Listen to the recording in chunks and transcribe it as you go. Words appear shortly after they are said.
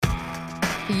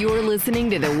You're listening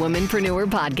to the Womanpreneur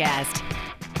Podcast.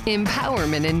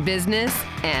 Empowerment in business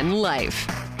and life.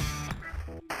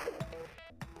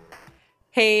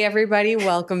 Hey, everybody.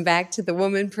 Welcome back to the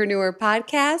Womanpreneur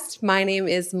Podcast. My name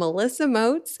is Melissa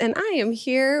Moats, and I am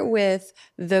here with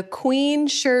the queen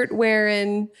shirt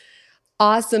wearing,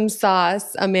 awesome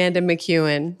sauce, Amanda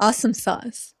McEwen. Awesome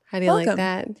sauce. How do you like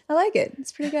that? I like it.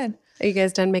 It's pretty good. Are you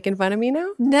guys done making fun of me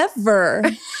now? Never.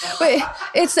 But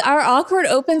it's our awkward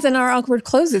opens and our awkward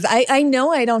closes. I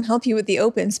know I don't help you with the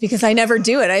opens because I never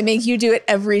do it. I make you do it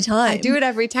every time. I do it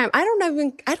every time. I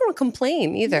don't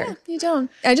complain either. Yeah, you don't.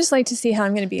 I just like to see how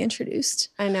I'm going to be introduced.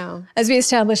 I know. As we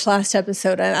established last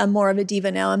episode, I'm more of a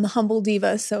diva now. I'm the humble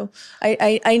diva, so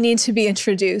I need to be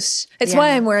introduced. It's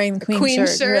why I'm wearing the queen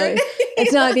shirt. Really.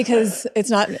 It's not because it's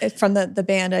not from the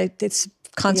band. It's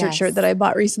concert shirt that I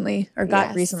bought recently, or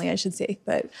got recently, I should say.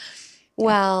 But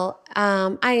well,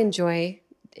 I enjoy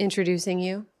introducing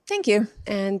you. Thank you.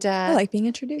 And I like being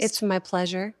introduced. It's my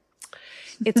pleasure.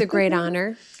 It's a great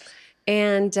honor.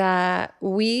 And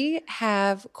we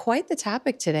have quite the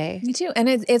topic today. Me too. And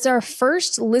it's our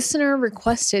first listener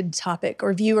requested topic,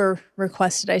 or viewer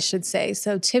requested, I should say.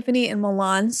 So Tiffany and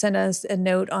Milan sent us a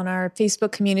note on our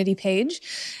Facebook community page.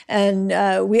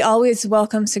 And we always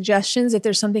welcome suggestions. If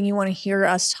there's something you want to hear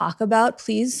us talk about,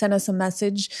 please send us a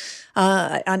message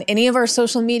on any of our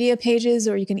social media pages,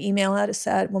 or you can email us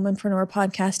at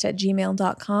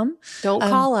womanpreneurpodcast@gmail.com. Don't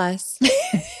call us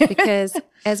because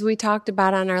as we talked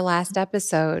about on our last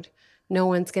episode, no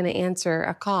one's going to answer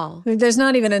a call. There's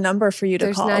not even a number for you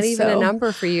to call. There's not even a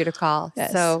number for you to call.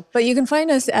 Yes. So, but you can find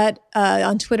us at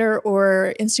on Twitter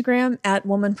or Instagram at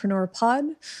Womanpreneur Pod,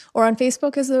 or on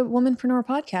Facebook as the Womanpreneur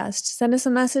Podcast. Send us a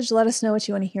message. Let us know what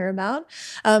you want to hear about.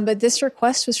 But this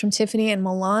request was from Tiffany and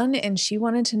Milan, and she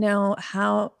wanted to know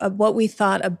what we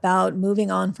thought about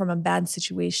moving on from a bad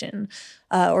situation,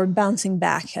 or bouncing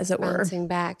back, as it were. Bouncing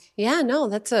back. Yeah, no,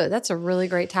 that's a really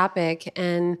great topic.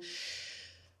 And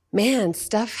man,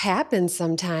 stuff happens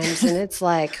sometimes, and it's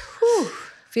like, whew,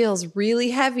 feels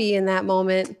really heavy in that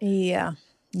moment. Yeah.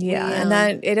 And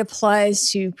that it applies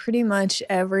to pretty much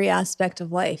every aspect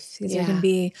of life. There can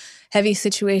be heavy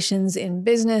situations in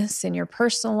business, in your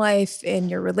personal life, in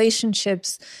your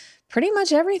relationships, pretty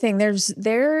much everything.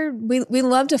 We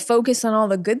love to focus on all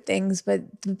the good things,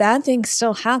 but the bad things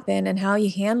still happen, and how you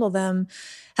handle them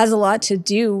has a lot to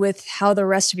do with how the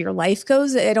rest of your life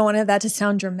goes. I don't want that to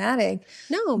sound dramatic.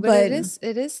 No, but it is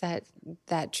that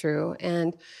true.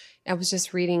 And I was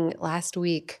just reading last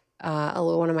week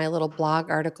one of my little blog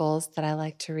articles that I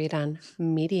like to read on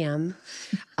Medium.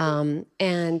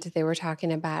 And they were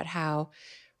talking about how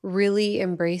really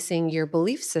embracing your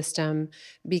belief system,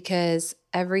 because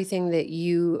everything that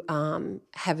you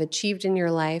have achieved in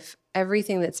your life,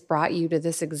 everything that's brought you to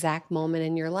this exact moment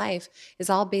in your life is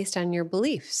all based on your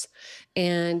beliefs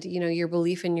and, your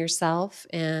belief in yourself.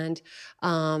 And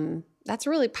that's a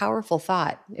really powerful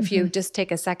thought. If you just take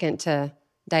a second to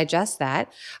digest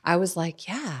that, I was like,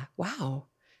 yeah, wow.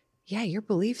 Yeah, your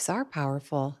beliefs are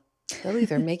powerful. They'll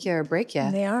either make you or break you.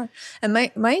 They are. And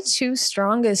my two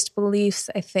strongest beliefs,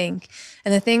 I think,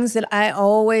 and the things that I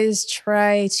always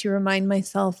try to remind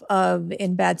myself of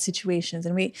in bad situations,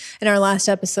 and we, in our last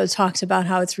episode, talked about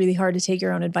how it's really hard to take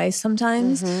your own advice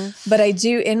sometimes, but I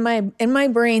do, in my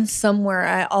brain somewhere,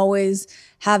 I always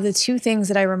have the two things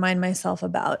that I remind myself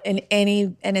about and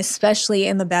especially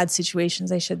in the bad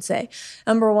situations, I should say.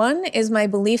 Number one is my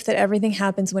belief that everything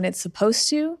happens when it's supposed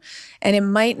to, and it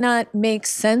might not make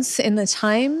sense in the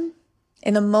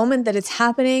moment that it's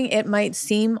happening. It might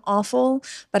seem awful,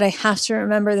 but I have to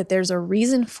remember that there's a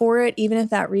reason for it, even if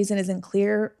that reason isn't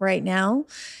clear right now.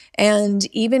 And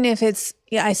even if it's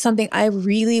something I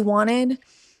really wanted,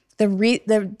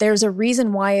 there's a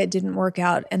reason why it didn't work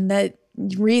out, and that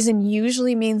reason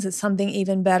usually means that something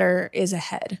even better is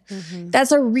ahead.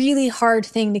 That's a really hard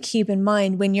thing to keep in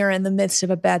mind when you're in the midst of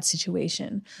a bad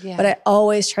situation. Yeah. But I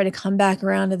always try to come back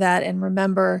around to that and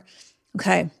remember,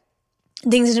 okay,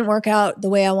 things didn't work out the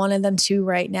way I wanted them to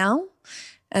right now.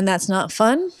 And that's not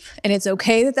fun. And it's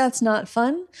okay that that's not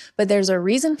fun, but there's a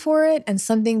reason for it, and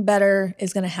something better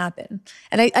is going to happen.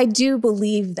 And I do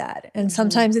believe that. And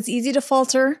sometimes it's easy to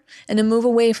falter and to move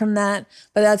away from that,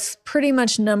 but that's pretty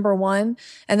much number one.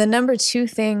 And the number two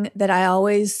thing that I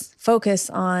always focus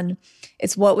on,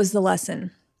 it's what was the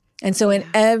lesson? And so in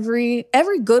every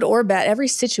good or bad, every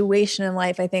situation in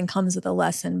life, I think, comes with a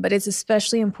lesson. But it's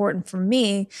especially important for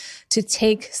me to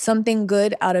take something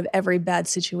good out of every bad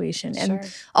situation. Sure.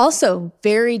 And also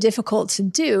very difficult to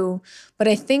do, but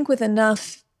I think with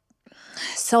enough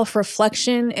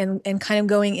self-reflection and kind of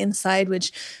going inside,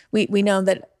 which we know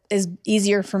that is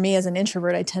easier for me as an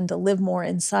introvert. I tend to live more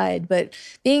inside, but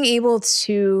being able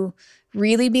to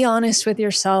really be honest with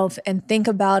yourself and think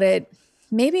about it,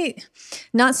 maybe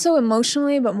not so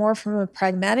emotionally, but more from a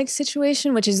pragmatic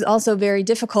situation, which is also very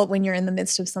difficult when you're in the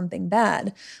midst of something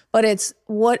bad. But it's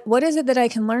what is it that I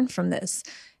can learn from this?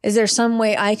 Is there some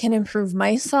way I can improve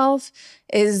myself?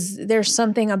 Is there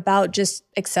something about just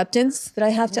acceptance that I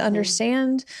have to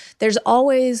understand? There's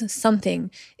always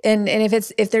something. And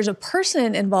if there's a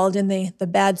person involved in the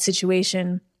bad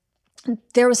situation,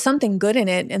 there was something good in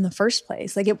it in the first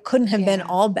place. Like it couldn't have been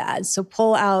all bad. So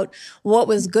pull out what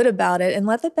was good about it and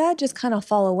let the bad just kind of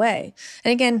fall away.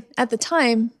 And again, at the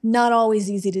time, not always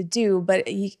easy to do, but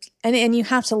you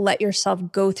have to let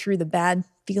yourself go through the bad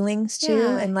feelings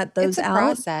too and let those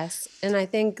out. It's a process. And I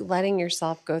think letting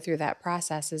yourself go through that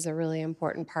process is a really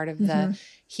important part of the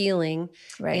healing.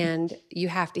 Right. And you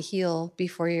have to heal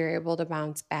before you're able to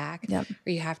bounce back, Yep.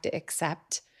 or you have to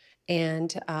accept.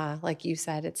 And like you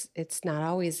said, it's not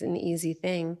always an easy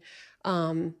thing.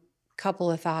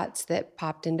 Couple of thoughts that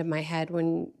popped into my head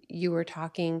when you were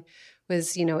talking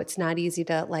was, it's not easy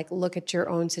to like look at your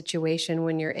own situation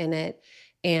when you're in it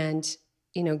and,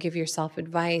 give yourself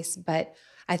advice. But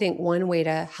I think one way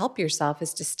to help yourself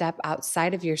is to step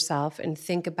outside of yourself and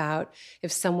think about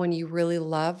if someone you really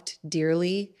loved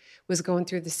dearly was going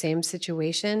through the same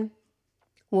situation,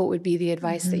 what would be the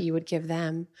advice that you would give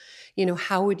them?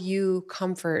 How would you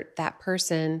comfort that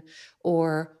person,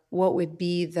 or what would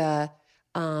be the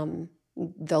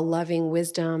loving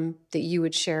wisdom that you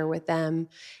would share with them,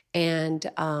 and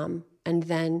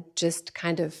then just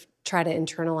kind of try to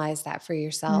internalize that for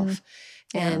yourself.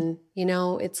 And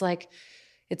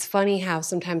it's funny how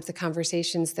sometimes the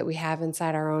conversations that we have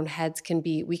inside our own heads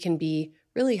we can be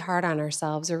really hard on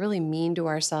ourselves or really mean to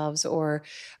ourselves, or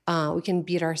we can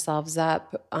beat ourselves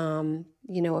up,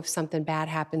 if something bad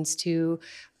happens to,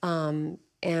 and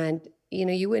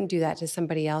you wouldn't do that to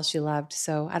somebody else you loved.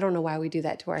 So I don't know why we do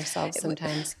that to ourselves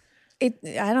sometimes.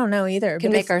 I don't know either.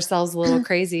 Can make ourselves a little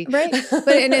crazy. Right. But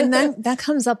and that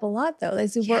comes up a lot though.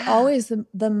 We're always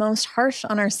the most harsh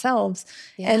on ourselves,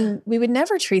 and we would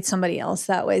never treat somebody else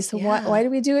that way. So why do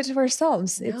we do it to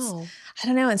ourselves? I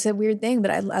don't know. It's a weird thing,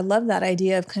 but I love that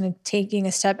idea of kind of taking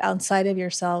a step outside of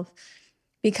yourself,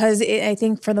 because I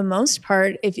think for the most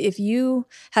part, if you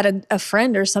had a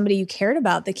friend or somebody you cared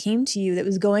about that came to you that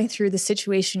was going through the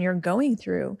situation you're going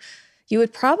through, you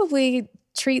would probably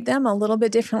treat them a little bit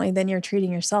differently than you're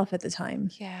treating yourself at the time.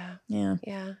 Yeah.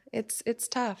 It's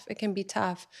tough. It can be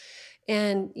tough.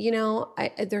 And,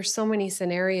 there's so many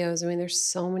scenarios. I mean, there's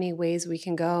so many ways we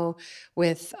can go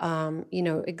with,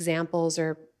 examples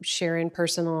or sharing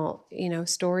personal,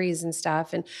 stories and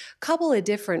stuff. And a couple of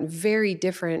very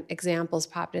different examples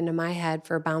popped into my head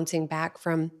for bouncing back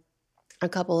from a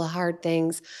couple of hard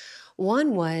things.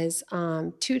 One was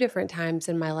 2 different times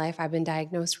in my life I've been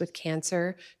diagnosed with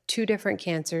cancer, 2 different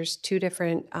cancers, 2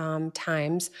 different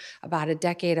times, about a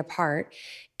decade apart.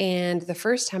 And the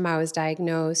first time I was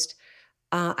diagnosed,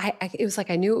 it was like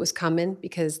I knew it was coming,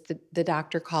 because the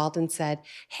doctor called and said,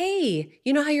 "Hey,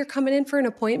 you know how you're coming in for an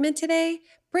appointment today?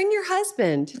 Bring your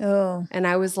husband." Oh. And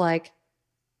I was like,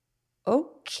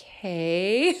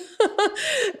 okay.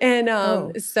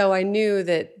 And so I knew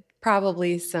that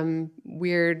probably some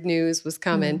weird news was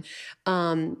coming.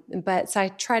 But so I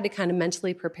tried to kind of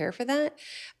mentally prepare for that.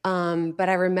 But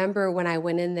I remember when I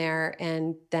went in there,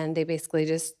 and then they basically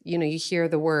just, you hear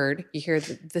the word, you hear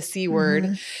the C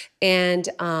word. And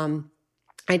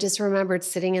I just remembered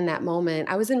sitting in that moment.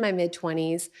 I was in my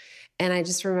mid-20s, and I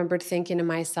just remembered thinking to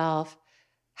myself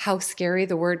how scary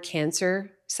the word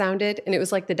cancer sounded. And it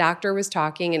was like the doctor was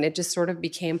talking, and it just sort of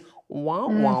became wah,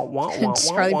 wah, wah, wah,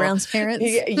 Charlie Brown's parents.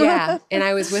 Yeah. And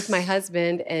I was with my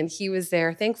husband, and he was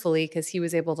there, thankfully, because he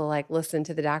was able to listen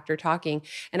to the doctor talking.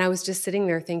 And I was just sitting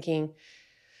there thinking,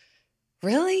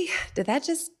 really? Did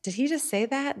he just say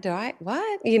that?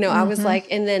 What? I was like,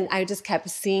 and then I just kept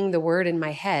seeing the word in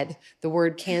my head, the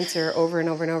word cancer over and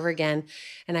over and over again.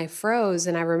 And I froze,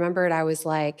 and I remembered I was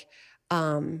like,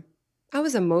 I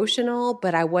was emotional,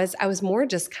 but I was more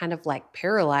just kind of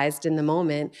paralyzed in the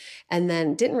moment, and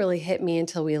then didn't really hit me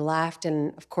until we left.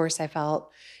 And of course I felt,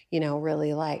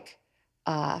 really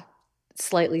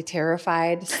slightly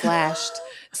terrified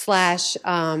slash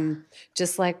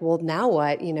just like, well, now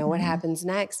what, what happens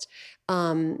next?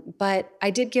 But I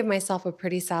did give myself a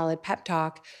pretty solid pep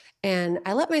talk, and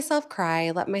I let myself cry,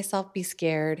 I let myself be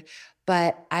scared,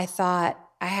 but I thought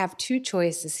I have 2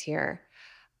 choices here.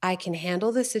 I can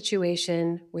handle the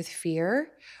situation with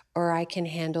fear, or I can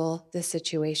handle the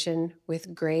situation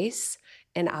with grace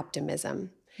and optimism.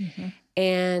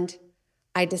 And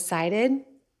I decided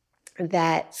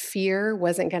that fear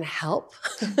wasn't going to help.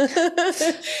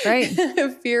 Right.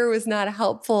 Fear was not a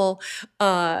helpful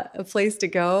place to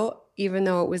go, even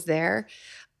though it was there.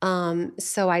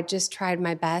 So I just tried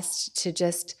my best to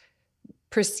just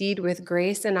proceed with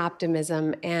grace and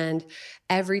optimism. And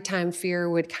every time fear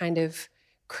would kind of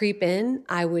creep in,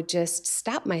 I would just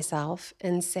stop myself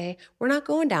and say, we're not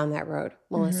going down that road,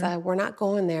 Melissa. We're not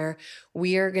going there.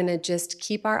 We are going to just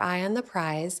keep our eye on the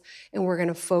prize, and we're going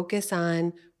to focus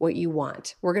on what you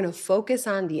want. We're going to focus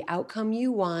on the outcome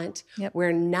you want. Yep.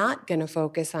 We're not going to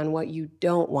focus on what you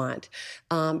don't want,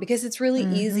 because it's really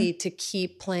easy to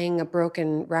keep playing a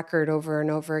broken record over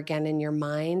and over again in your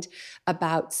mind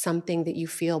about something that you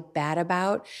feel bad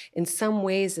about. In some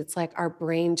ways, it's like our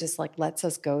brain just like lets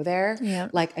us go there,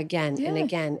 like again and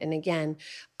again and again.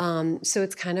 So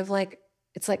it's kind of like,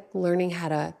 it's like learning how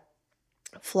to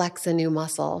flex a new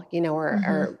muscle,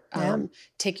 or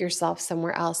take yourself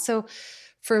somewhere else. So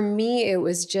for me, it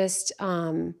was just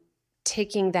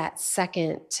taking that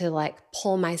second to like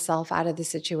pull myself out of the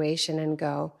situation and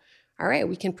go, all right,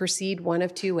 we can proceed one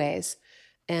of two ways,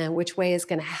 and which way is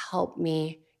going to help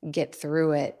me get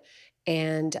through it.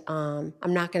 And I'm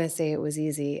not going to say it was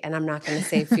easy, and I'm not going to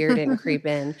say fear didn't creep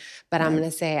in, but I'm going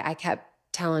to say I kept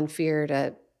telling fear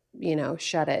to,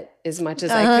 shut it as much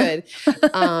as I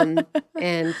could.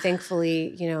 And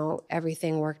thankfully,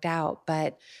 everything worked out.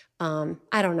 But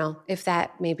I don't know if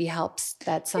that maybe helps.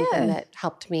 That's something that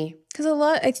helped me.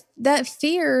 Because that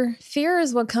fear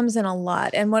is what comes in a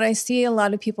lot. And what I see a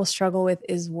lot of people struggle with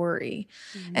is worry.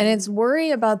 And it's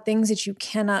worry about things that you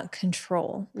cannot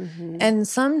control. And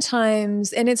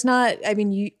sometimes, and it's not,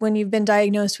 when you've been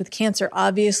diagnosed with cancer,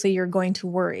 obviously you're going to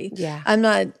worry. Yeah. I'm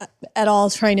not at all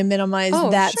trying to minimize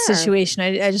that situation.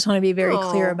 I just want to be very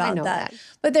clear about that.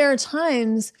 But there are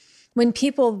times when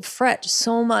people fret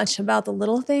so much about the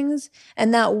little things,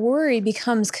 and that worry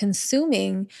becomes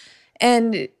consuming,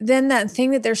 and then that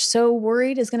thing that they're so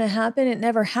worried is going to happen, it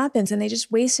never happens, and they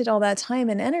just wasted all that time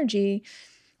and energy.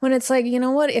 When it's like, you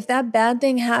know what, if that bad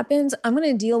thing happens, I'm going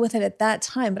to deal with it at that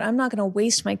time, but I'm not going to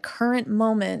waste my current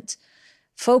moment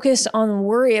focused on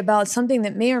worry about something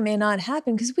that may or may not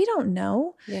happen, because we don't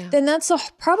know. Then that's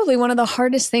probably one of the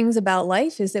hardest things about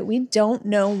life, is that we don't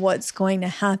know what's going to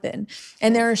happen.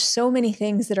 And there are so many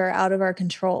things that are out of our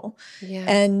control.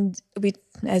 And we,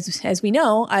 as we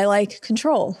know, I like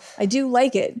control. I do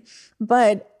like it.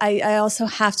 But I also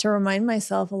have to remind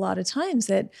myself a lot of times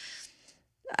that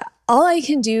all I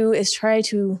can do is try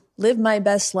to live my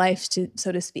best life,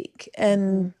 so to speak,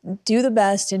 and do the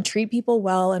best and treat people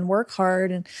well and work hard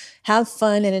and have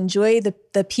fun and enjoy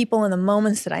the people and the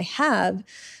moments that I have.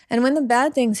 And when the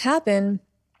bad things happen,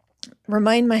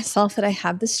 remind myself that I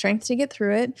have the strength to get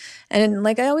through it. And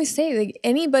like I always say, like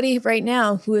anybody right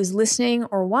now who is listening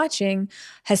or watching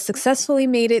has successfully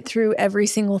made it through every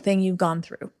single thing you've gone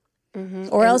through.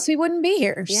 Or else we wouldn't be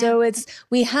here. So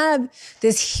we have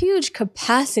this huge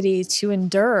capacity to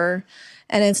endure,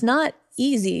 and it's not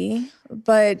easy,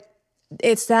 but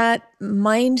it's that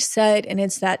mindset and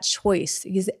it's that choice,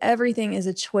 because everything is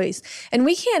a choice. And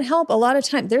we can't help a lot of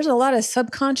time. There's a lot of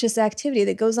subconscious activity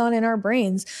that goes on in our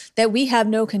brains that we have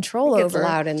no control over. It gets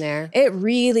loud in there. It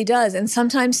really does. And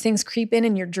sometimes things creep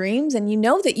in your dreams, and you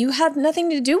know that you have nothing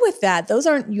to do with that. Those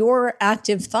aren't your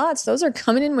active thoughts. Those are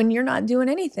coming in when you're not doing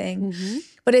anything.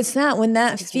 But it's that when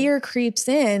that fear creeps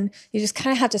in, you just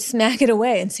kind of have to smack it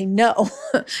away and say, no,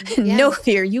 no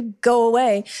fear, you go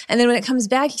away. And then when it comes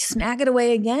back, you smack it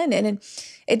away again. And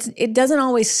it doesn't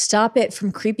always stop it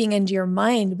from creeping into your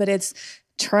mind, but it's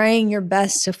trying your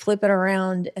best to flip it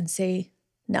around and say,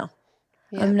 no,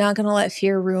 I'm not going to let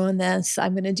fear ruin this.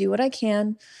 I'm going to do what I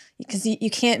can, because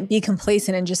you can't be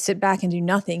complacent and just sit back and do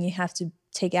nothing. You have to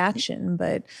take action,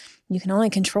 but you can only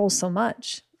control so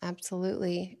much.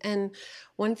 Absolutely. And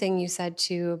one thing you said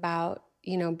too about,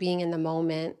 being in the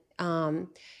moment,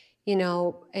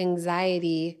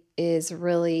 anxiety is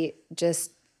really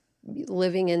just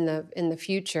living in the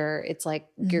future. It's like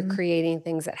you're creating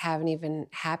things that haven't even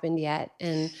happened yet,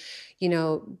 and,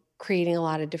 creating a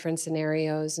lot of different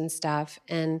scenarios and stuff.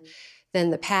 And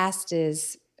then the past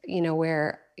is,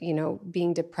 where,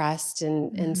 being depressed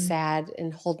and sad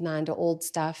and holding on to old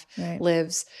stuff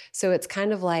lives. So it's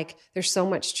kind of like there's so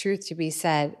much truth to be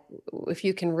said. If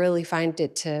you can really find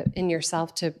it in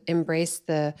yourself to embrace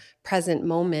the present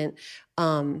moment,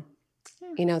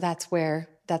 that's where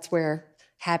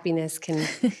happiness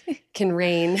can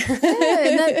reign.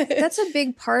 And that's a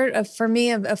big part for me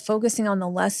of focusing on the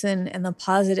lesson and the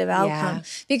positive outcome,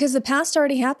 because the past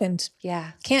already happened.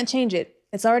 Can't change it.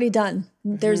 It's already done.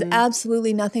 There's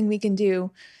absolutely nothing we can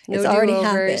do. It's already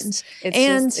happened.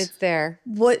 It's there.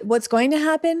 What's going to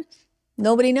happen?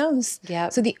 Nobody knows.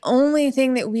 Yep. So the only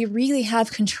thing that we really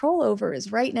have control over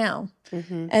is right now.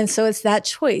 Mm-hmm. And so it's that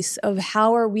choice of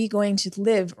how are we going to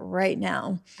live right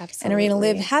now? Absolutely. And are we going to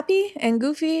live happy and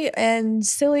goofy and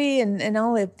silly and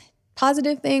all the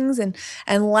positive things and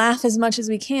laugh as much as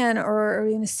we can? Or are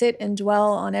we going to sit and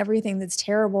dwell on everything that's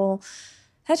terrible?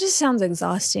 That just sounds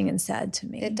exhausting and sad to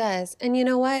me. It does. And you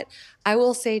know what? I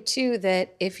will say too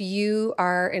that if you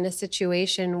are in a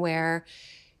situation where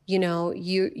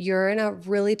you're in a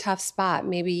really tough spot.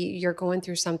 Maybe you're going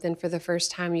through something for the first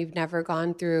time you've never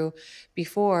gone through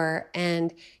before,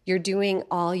 and you're doing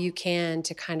all you can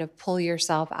to kind of pull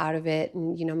yourself out of it.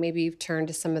 And, maybe you've turned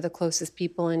to some of the closest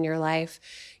people in your life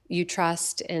you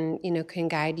trust and, can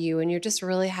guide you, and you're just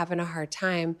really having a hard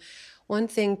time. One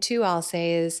thing too, I'll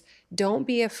say is don't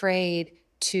be afraid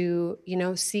to,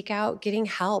 seek out getting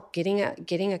help, getting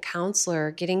a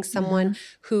counselor, getting someone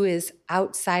who is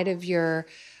outside of your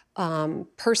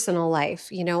personal life,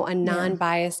 a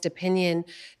non-biased opinion,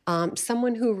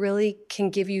 someone who really can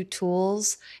give you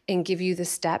tools and give you the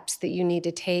steps that you need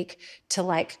to take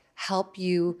to help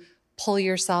you pull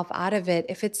yourself out of it.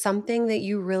 If it's something that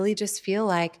you really just feel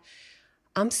like,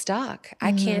 I'm stuck.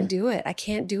 I can't do it. I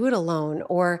can't do it alone.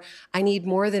 Or I need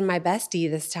more than my bestie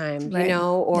this time,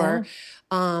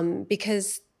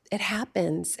 because it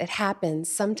happens. It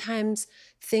happens. Sometimes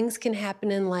things can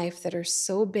happen in life that are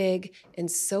so big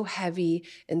and so heavy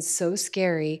and so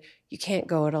scary, you can't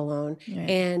go it alone. Right.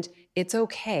 And it's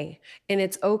okay. And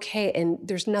it's okay. And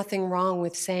there's nothing wrong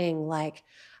with saying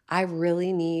I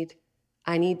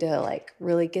need to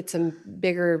really get some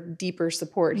bigger, deeper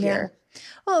support here.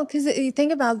 Well, because you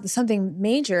think about something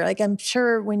major, I'm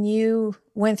sure when you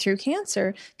went through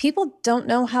cancer, people don't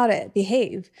know how to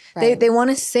behave. Right. They want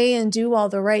to say and do all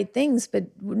the right things, but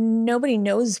nobody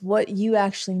knows what you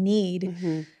actually need.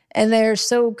 Mm-hmm. And they're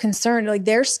so concerned,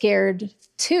 they're scared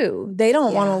too. They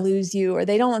don't want to lose you, or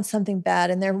they don't want something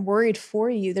bad, and they're worried for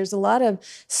you. There's a lot of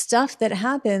stuff that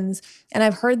happens. And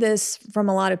I've heard this from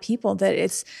a lot of people that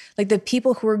it's the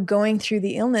people who are going through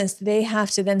the illness, they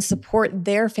have to then support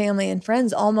their family and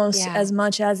friends almost as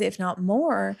much as, if not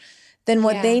more, than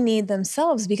what they need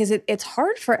themselves, because it's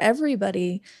hard for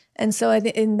everybody. And so I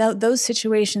think in those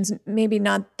situations, maybe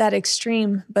not that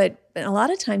extreme, but a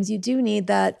lot of times you do need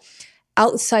that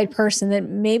outside person that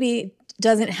maybe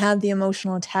doesn't have the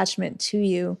emotional attachment to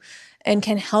you and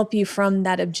can help you from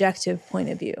that objective point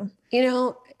of view.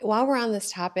 While we're on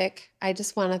this topic, I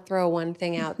just want to throw one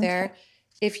thing out there. Okay.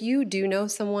 If you do know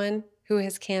someone who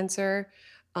has cancer,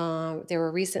 they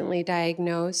were recently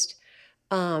diagnosed,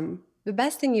 the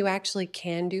best thing you actually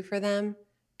can do for them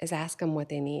is ask them what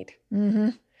they need. Mm-hmm.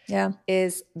 Yeah.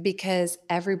 Is because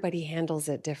everybody handles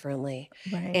it differently.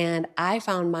 Right. And I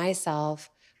found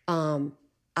myself,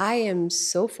 I am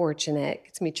so fortunate,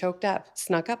 gets me choked up,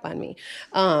 snuck up on me,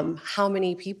 how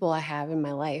many people I have in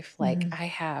my life.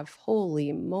 I have,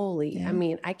 holy moly. Yeah. I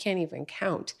mean, I can't even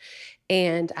count.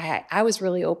 And I was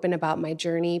really open about my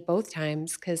journey both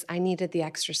times because I needed the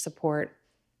extra support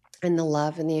and the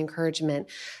love and the encouragement.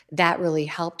 That really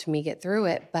helped me get through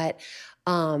it. But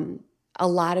a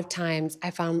lot of times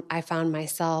I found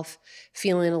myself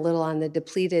feeling a little on the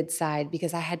depleted side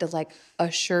because I had to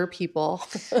assure people,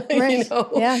 right.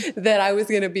 that I was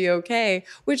going to be okay,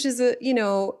 which is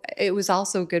it was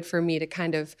also good for me to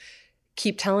kind of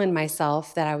keep telling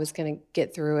myself that I was going to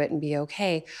get through it and be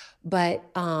okay. But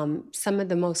some of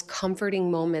the most comforting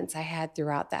moments I had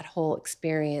throughout that whole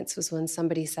experience was when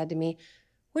somebody said to me,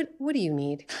 what do you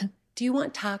need? Do you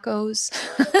want tacos?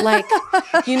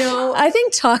 I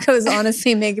think tacos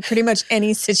honestly make pretty much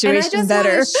any situation better.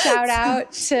 And I just want to shout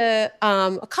out to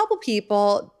a couple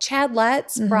people. Chad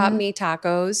Letts brought me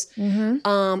tacos.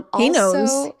 Mm-hmm. He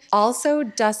knows. Also,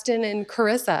 Dustin and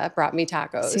Carissa brought me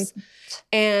tacos.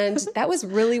 And that was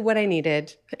really what I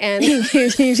needed. And you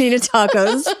needed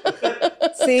tacos.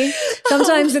 See,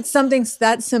 sometimes it's something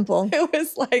that simple. It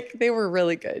was they were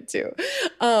really good too.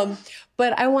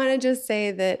 But I want to just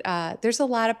say that there's a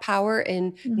lot of power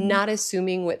in not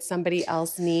assuming what somebody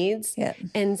else needs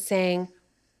and saying,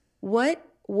 what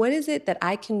is it that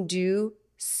I can do,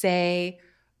 say,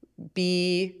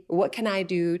 be, what can I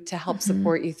do to help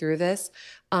support you through this?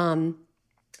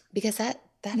 Because that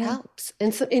helps.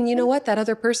 And you know what? That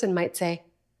other person might say,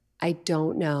 I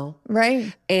don't know.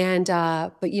 Right. And,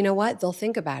 but you know what? They'll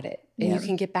think about it and you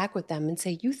can get back with them and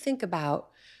say, you think about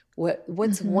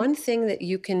what's one thing that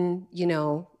you can,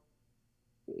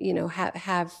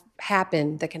 have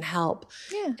happen that can help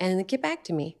and get back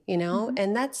to me,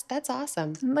 and that's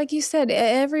awesome. Like you said,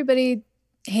 everybody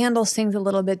handles things a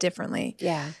little bit differently.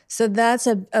 Yeah. So that's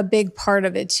a big part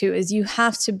of it too, is you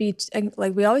have to be,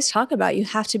 like we always talk about, you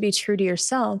have to be true to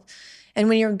yourself. And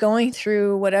when you're going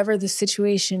through whatever the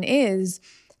situation is,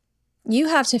 you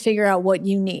have to figure out what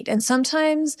you need. And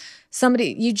sometimes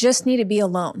you just need to be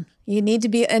alone. You need to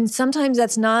be, and sometimes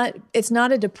it's not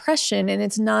a depression, and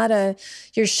it's not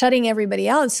you're shutting everybody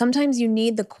out. Sometimes you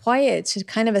need the quiet to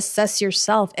kind of assess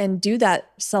yourself and do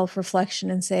that self-reflection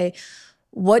and say,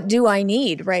 what do I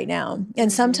need right now?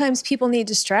 And sometimes people need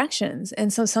distractions.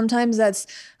 And so sometimes that's,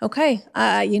 okay,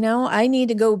 I need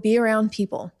to go be around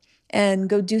people and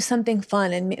go do something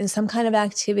fun and some kind of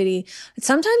activity.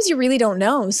 Sometimes you really don't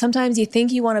know. Sometimes you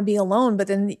think you want to be alone, but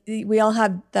then we all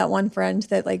have that one friend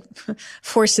that like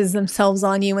forces themselves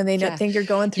on you when they think you're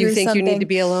going through something. You think you need to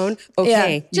be alone?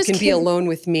 Okay, you can be alone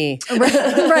with me.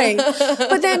 Right.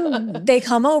 But then they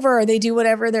come over or they do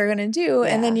whatever they're going to do.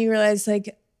 And then you realize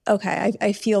like, okay,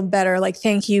 I feel better. Like,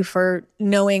 thank you for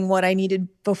knowing what I needed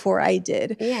before I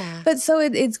did. Yeah. But so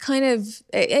it's kind of,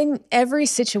 and every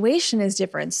situation is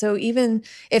different. So even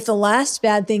if the last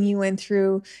bad thing you went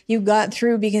through, you got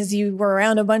through because you were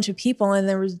around a bunch of people and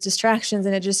there was distractions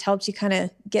and it just helped you kind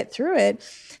of get through it.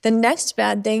 The next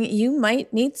bad thing, you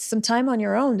might need some time on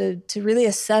your own to really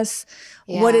assess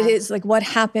what it is, like what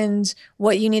happened,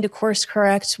 what you need to course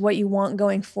correct, what you want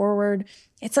going forward.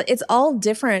 It's all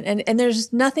different, and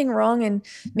there's nothing wrong. And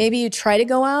maybe you try to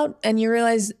go out and you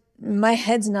realize my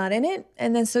head's not in it,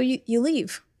 and then so you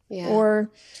leave. Yeah. Or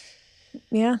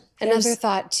Another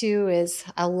thought too is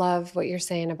I love what you're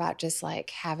saying about just like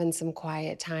having some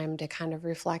quiet time to kind of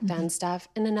reflect on stuff.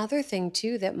 And another thing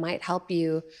too that might help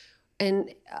you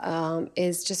and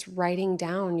is just writing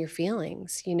down your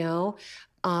feelings,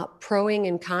 proing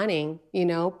and conning,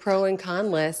 pro and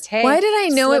con list. Hey, why did I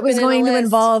know it was going to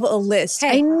involve a list?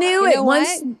 Hey, I knew it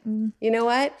once. You know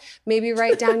what? Maybe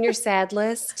write down your sad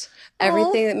list,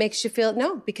 everything that makes you feel,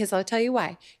 no, because I'll tell you why.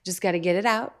 You just got to get it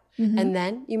out. And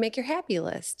then you make your happy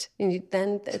list. And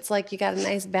then it's like you got a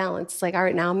nice balance. It's like, all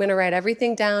right, now I'm going to write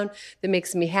everything down that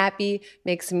makes me happy,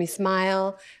 makes me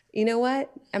smile. You know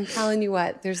what? I'm telling you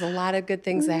what, there's a lot of good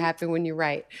things that happen when you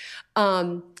write.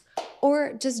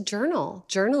 Or just journal.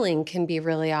 Journaling can be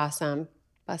really awesome.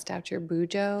 Bust out your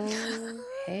bujo.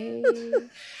 Hey.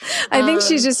 I think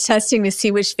she's just testing to see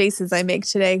which faces I make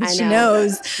today because she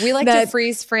knows. We like to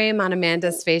freeze frame on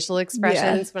Amanda's facial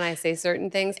expressions when I say certain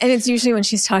things. And it's usually when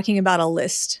she's talking about a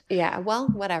list. Yeah, well,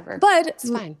 whatever. But it's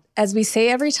fine. As we say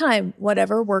every time,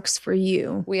 whatever works for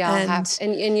you. We all have.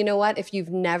 And you know what? If you've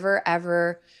never,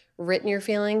 ever written your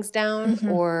feelings down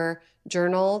or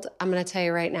journaled, I'm going to tell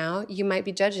you right now, you might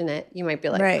be judging it. You might be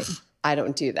like, I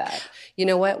don't do that. You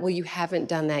know what? Well, you haven't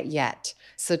done that yet.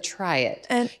 So try it.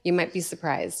 And you might be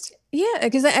surprised. Yeah,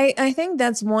 because I think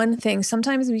that's one thing.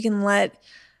 Sometimes we can let,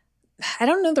 I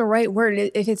don't know the right word,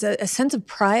 if it's a sense of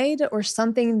pride or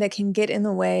something that can get in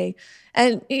the way.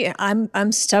 And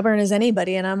I'm stubborn as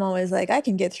anybody, and I'm always like, I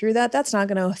can get through that. That's not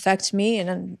going to affect me.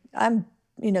 And I'm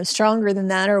stronger than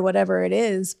that or whatever it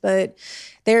is. But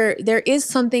there is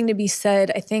something to be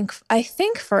said, I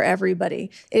think for everybody.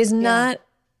 It is not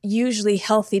usually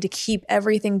healthy to keep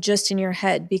everything just in your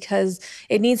head because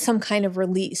it needs some kind of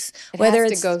release. It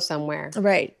has to go somewhere.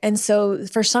 Right. And so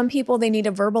for some people, they need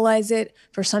to verbalize it.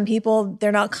 For some people,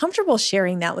 they're not comfortable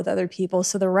sharing that with other people.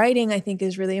 So the writing, I think,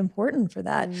 is really important for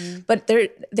that. But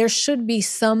there should be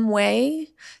some way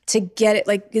to get it,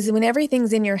 like, because when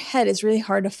everything's in your head, it's really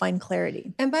hard to find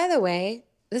clarity. And by the way,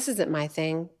 this isn't my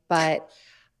thing, but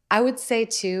I would say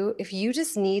too, if you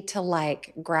just need to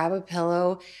like grab a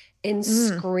pillow and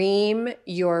scream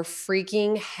your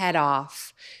freaking head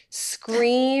off.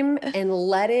 Scream and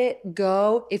let it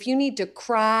go. If you need to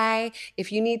cry,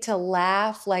 if you need to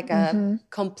laugh like a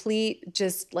complete,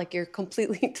 just like you're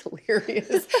completely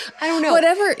delirious. I don't know.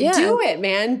 Whatever, do it,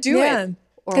 man. Do it.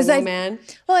 Or man.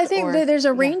 I think that there's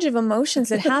a range of emotions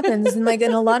that happens. And like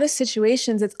in a lot of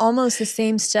situations, it's almost the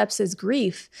same steps as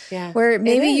grief. Yeah, where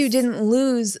maybe you didn't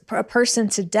lose a person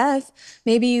to death.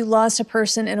 Maybe you lost a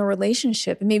person in a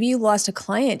relationship. Maybe you lost a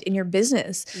client in your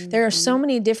business. There are so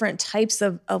many different types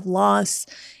of loss.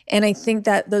 And I think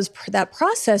that that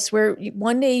process where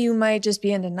one day you might just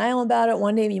be in denial about it.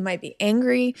 One day you might be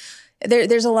angry.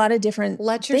 There's a lot of different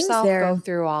Let yourself go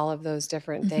through all of those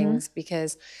different things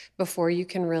because before you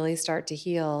can really start to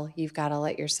heal, you've got to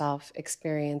let yourself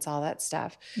experience all that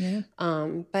stuff. Yeah.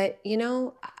 But,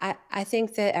 I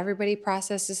think that everybody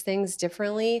processes things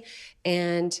differently,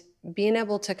 and being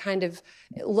able to kind of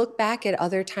look back at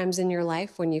other times in your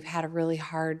life when you've had a really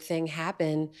hard thing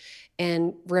happen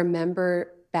and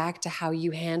remember back to how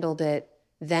you handled it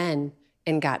then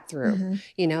and got through.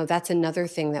 That's another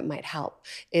thing that might help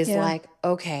is like,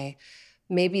 okay,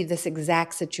 maybe this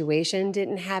exact situation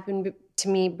didn't happen to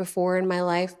me before in my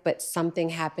life, but something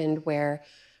happened where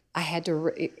I had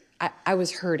to I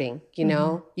was hurting, you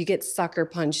know, you get sucker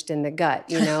punched in the gut,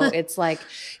 you know, it's like,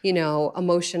 you know,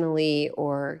 emotionally,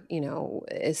 or, you know,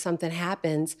 if something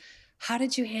happens, how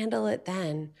did you handle it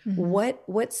then?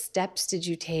 What steps did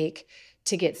you take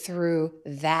to get through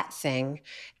that thing?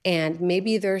 And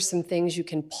maybe there's some things you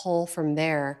can pull from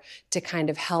there to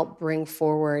kind of help bring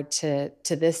forward to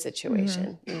this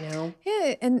situation, you know?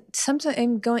 Yeah, and sometimes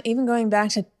even going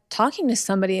back to talking to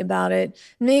somebody about it,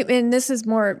 and this is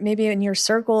more maybe in your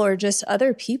circle or just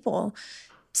other people.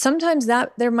 Sometimes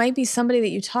that there might be somebody that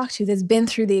you talk to that's been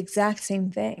through the exact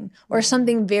same thing or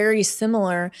something very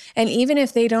similar. And even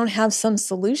if they don't have some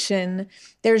solution,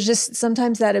 there's just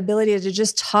sometimes that ability to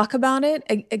just talk about it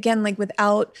again, like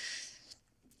without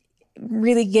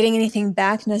really getting anything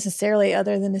back necessarily,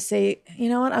 other than to say, you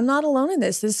know what, I'm not alone in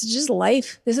this. This is just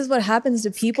life. This is what happens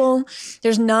to people.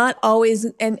 There's not always,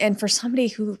 and for somebody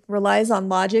who relies on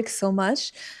logic so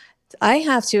much, I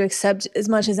have to accept as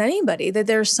much as anybody that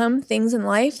there are some things in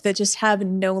life that just have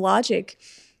no logic.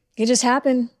 They just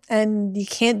happen, and you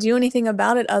can't do anything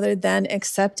about it other than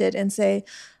accept it and say,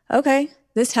 okay,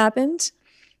 this happened.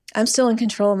 I'm still in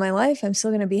control of my life. I'm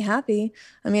still going to be happy.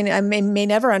 I mean, I may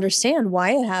never understand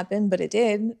why it happened, but it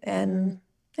did. And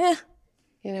you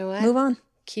know what? Move on.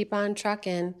 Keep on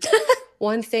trucking.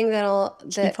 One thing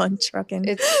Keep on trucking.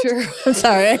 It's true. I'm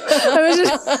sorry.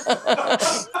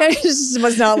 That just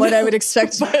was not what I would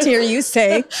expect to hear you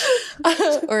say.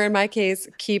 Or in my case,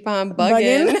 keep on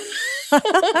bugging.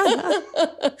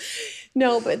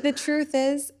 No, but the truth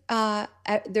is,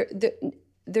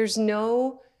 there's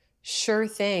no sure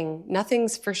thing.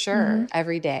 Nothing's for sure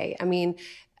every day. I mean,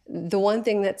 the one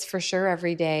thing that's for sure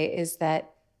every day is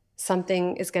that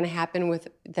something is going to happen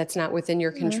that's not within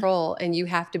your control, and you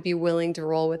have to be willing to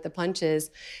roll with the punches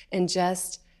and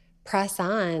just press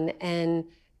on and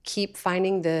keep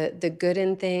finding the good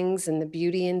in things and the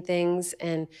beauty in things,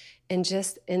 and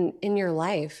just in your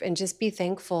life, and just be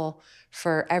thankful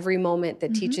for every moment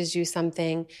that teaches you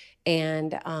something,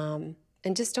 and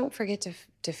just don't forget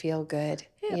to feel good.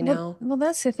 Yeah, you know. Well,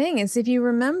 that's the thing, is if you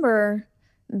remember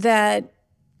that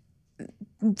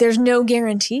there's no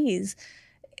guarantees,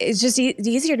 it's just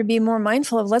easier to be more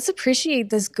mindful of, let's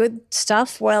appreciate this good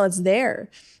stuff while it's there.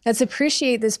 Let's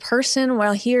appreciate this person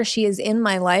while he or she is in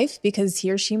my life, because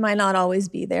he or she might not always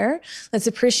be there. Let's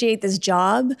appreciate this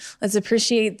job. Let's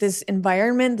appreciate this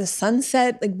environment, the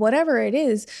sunset, like whatever it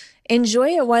is. Enjoy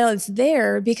it while it's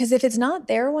there, because if it's not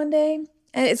there one day,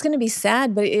 it's going to be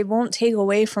sad, but it won't take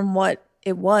away from what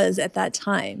it was at that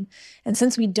time. And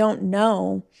since we don't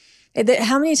know,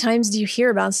 how many times do you hear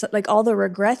about like all the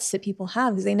regrets that people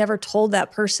have because they never told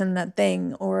that person that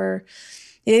thing, or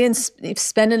they didn't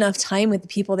spend enough time with the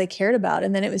people they cared about,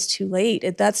 and then it was too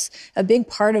late. That's a big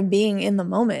part of being in the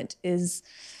moment is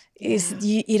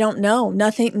you don't know.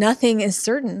 Nothing is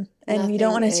certain, and you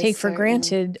don't want to take for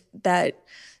granted that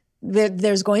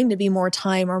there's going to be more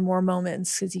time or more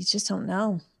moments, because you just don't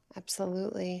know.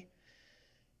 Absolutely.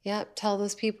 Yep. Tell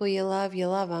those people you love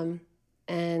them,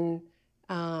 and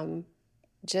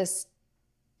just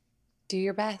do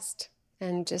your best,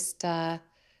 and just, I'm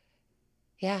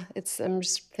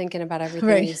just thinking about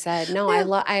everything you said. No,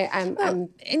 yeah. I'm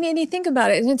and you think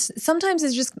about it, and sometimes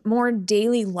it's just more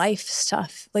daily life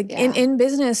stuff. Like in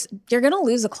business, you're going to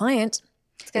lose a client.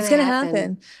 It's going to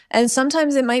happen. And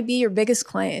sometimes it might be your biggest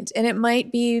client, and it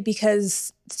might be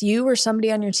because you or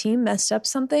somebody on your team messed up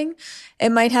something. It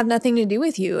might have nothing to do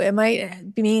with you. It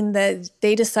might mean that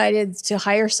they decided to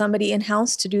hire somebody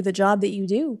in-house to do the job that you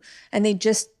do, and they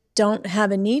just don't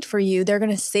have a need for you. They're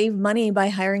going to save money by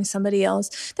hiring somebody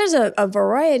else. There's a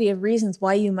variety of reasons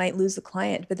why you might lose a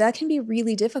client, but that can be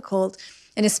really difficult.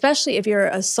 And especially if you're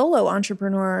a solo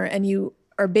entrepreneur and you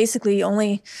are basically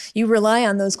you rely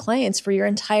on those clients for your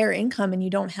entire income, and you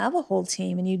don't have a whole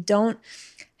team, and you don't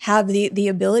have the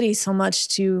ability so much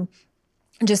to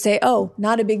just say, oh,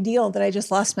 not a big deal that I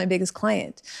just lost my biggest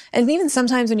client. And even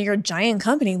sometimes when you're a giant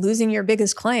company, losing your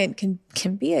biggest client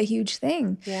can be a huge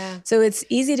thing. Yeah. So it's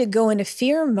easy to go into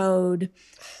fear mode.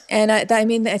 And I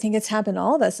think it's happened to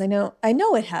all of us. I know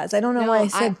it has. I don't know why I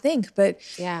said think, but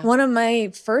one of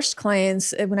my first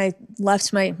clients, when I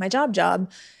left my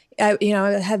job, I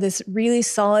had this really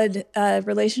solid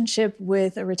relationship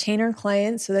with a retainer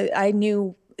client, so that I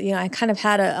knew, I kind of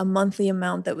had a monthly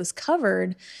amount that was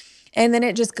covered. And then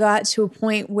it just got to a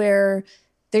point where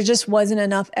there just wasn't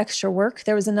enough extra work.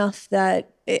 There was enough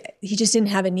that he just didn't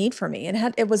have a need for me.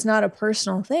 And it was not a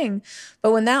personal thing.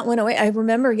 But when that went away, I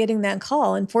remember getting that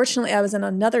call. Unfortunately, I was in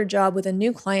another job with a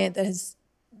new client that has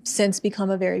since become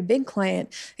a very big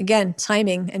client. Again,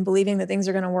 timing and believing that things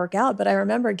are going to work out. But I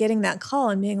remember getting that call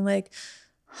and being like,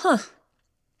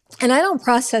 And I don't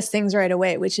process things right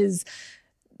away, which is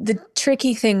the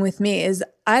tricky thing with me. Is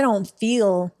I don't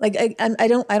feel like I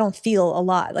don't feel a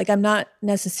lot. Like I'm not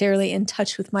necessarily in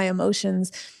touch with my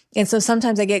emotions. And so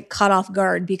sometimes I get caught off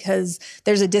guard because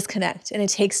there's a disconnect, and it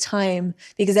takes time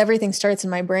because everything starts in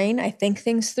my brain. I think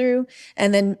things through,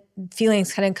 and then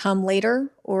feelings kind of come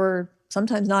later, or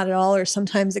sometimes not at all, or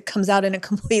sometimes it comes out in a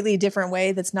completely different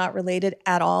way that's not related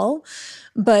at all.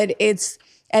 But it's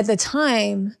at the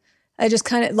time, I just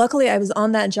kind of, luckily I was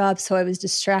on that job, so I was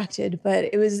distracted, but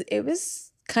it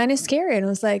was kind of scary. And I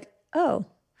was like, oh,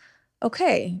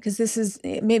 okay. Cause this is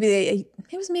it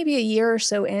was maybe a year or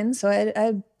so in. So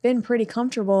I'd been pretty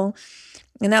comfortable,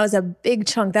 and that was a big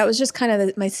chunk. That was just kind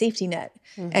of my safety net,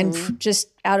 and just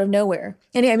out of nowhere.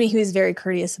 And I mean, he was very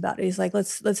courteous about it. He's like,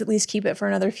 let's at least keep it for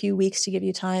another few weeks to give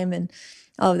you time and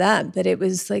all of that. But it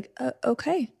was like,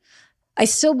 okay. I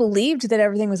still believed that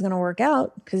everything was going to work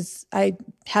out because I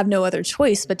have no other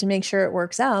choice but to make sure it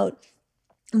works out.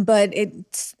 But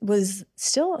it was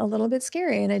still a little bit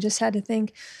scary. And I just had to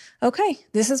think, okay,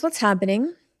 this is what's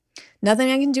happening.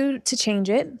 Nothing I can do to change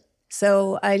it.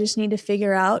 So I just need to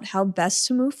figure out how best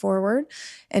to move forward.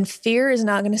 And fear is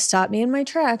not going to stop me in my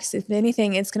tracks. If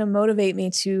anything, it's going to motivate me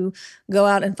to go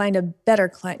out and find a better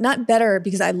client. Not better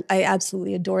because I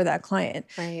absolutely adore that client,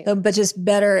 Right. but just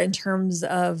better in terms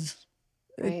of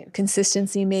Right.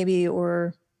 consistency maybe,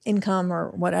 or income or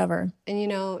whatever. And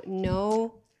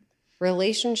no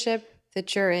relationship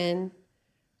that you're in,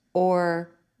 or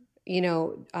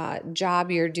job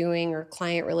you're doing, or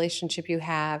client relationship you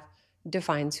have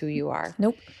defines who you are.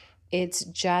 Nope. It's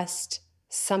just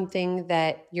something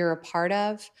that you're a part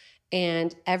of,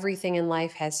 and everything in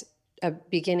life has a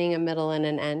beginning, a middle, and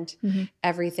an end.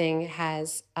 Everything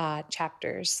has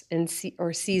chapters and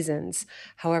or seasons,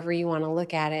 however you want to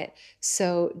look at it.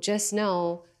 So just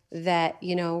know that,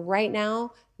 right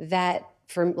now, that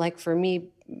for me,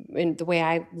 in the way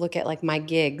I look at like my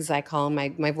gigs, I call them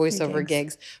my voiceover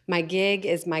gigs. My gig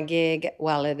is my gig.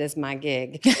 Well, it is my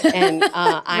gig. And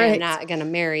I am not going to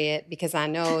marry it, because I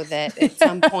know that at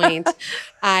some point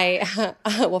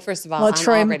well, first of all, I'm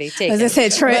Troy, already taken. As I say,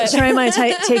 Troy might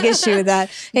take issue with that.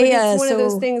 Hey, it's one of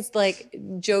those things, like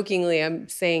jokingly, I'm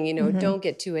saying, don't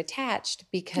get too attached,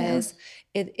 because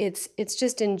it's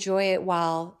just enjoy it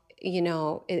while,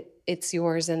 it's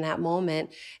yours in that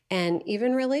moment. And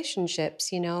even relationships,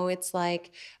 it's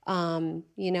like,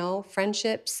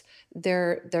 friendships,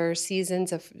 there are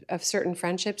seasons of certain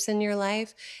friendships in your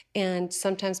life. And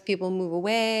sometimes people move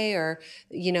away, or,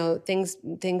 things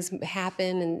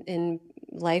happen in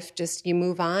life, just you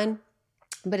move on.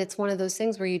 But it's one of those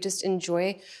things where you just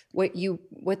enjoy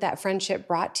what that friendship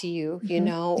brought to you,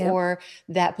 or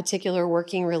that particular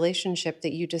working relationship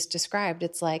that you just described.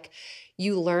 It's like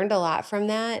you learned a lot from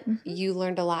that. You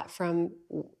learned a lot from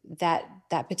that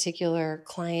particular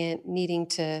client needing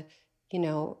to,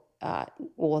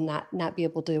 not be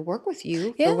able to work with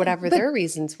you for whatever their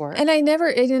reasons were. And I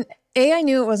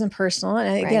knew it wasn't personal.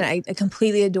 And again, I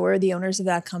completely adore the owners of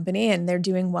that company, and they're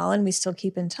doing well, and we still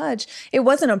keep in touch. It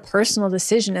wasn't a personal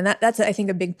decision. And that's, I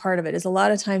think, a big part of it is a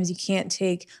lot of times you can't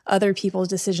take other people's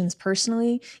decisions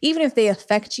personally. Even if they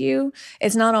affect you,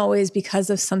 it's not always because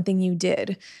of something you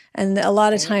did. And a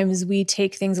lot of times we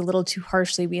take things a little too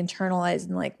harshly. We internalize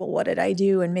and like, well, what did I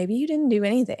do? And maybe you didn't do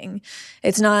anything.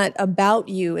 It's not about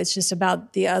you. It's just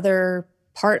about the other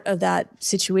part of that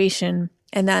situation,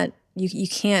 and that you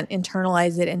can't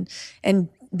internalize it and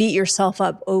beat yourself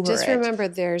up over it. Just remember,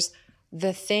 there's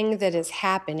the thing that is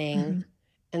happening,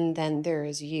 and then there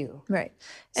is you. Right.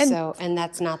 And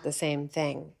that's not the same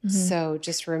thing. So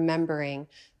just remembering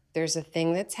there's a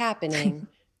thing that's happening,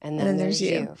 and then there's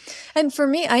you. And for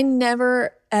me, I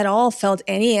never at all felt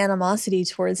any animosity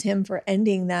towards him for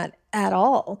ending that at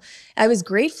all. I was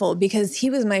grateful because he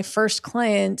was my first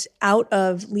client out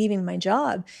of leaving my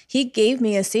job. He gave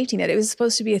me a safety net. It was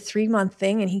supposed to be a 3-month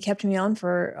thing, and he kept me on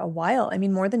for a while. I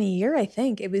mean, more than a year, I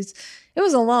think. It was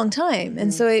a long time.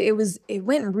 And so it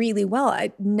went really well.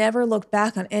 I never looked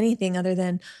back on anything other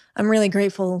than I'm really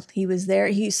grateful he was there.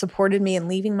 He supported me in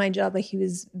leaving my job. Like, he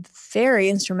was very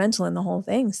instrumental in the whole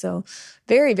thing. So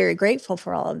very, very grateful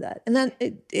for all of that. And then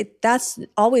that's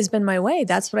always been my way.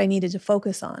 That's what I needed to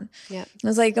focus on. Yeah. I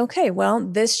was like, okay, well,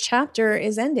 this chapter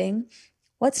is ending.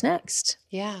 What's next?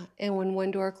 Yeah. And when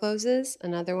one door closes,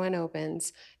 another one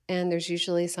opens. And there's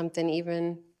usually something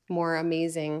even more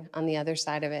amazing on the other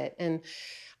side of it. And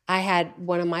I had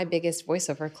one of my biggest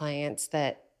voiceover clients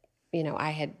that, I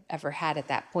had ever had at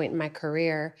that point in my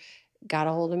career got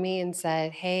a hold of me and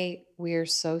said, "Hey, we're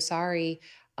so sorry.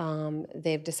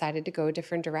 they've decided to go a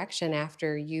different direction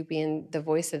after you being the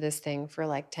voice of this thing for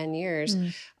like 10 years.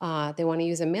 They want to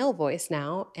use a male voice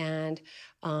now. And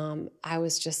I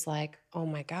was just like, oh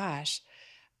my gosh.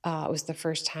 It was the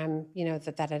first time,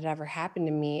 that had ever happened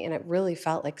to me. And it really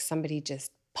felt like somebody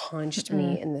just punched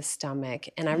me in the stomach.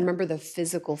 And I remember the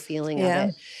physical feeling of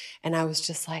it. And I was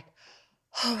just like,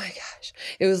 oh my gosh.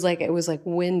 It was like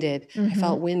winded. I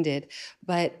felt winded.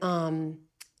 But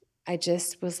I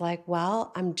just was like,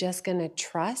 well, I'm just going to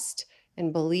trust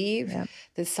and believe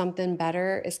that something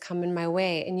better is coming my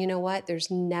way. And you know what? There's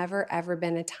never, ever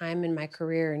been a time in my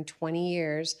career in 20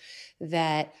 years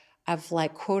that I've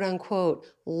like, quote unquote,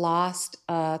 lost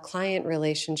a client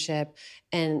relationship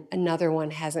and another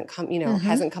one hasn't come,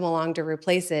 hasn't come along to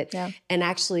replace it and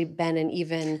actually been an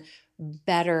even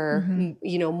better,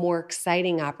 more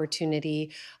exciting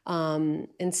opportunity.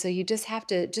 And so you just have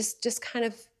to just kind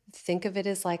of think of it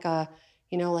as like a,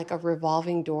 like a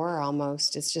revolving door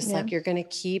almost. It's just like you're going to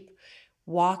keep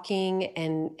walking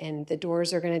and the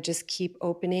doors are going to just keep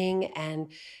opening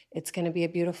and it's going to be a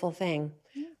beautiful thing.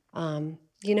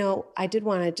 I did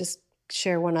want to just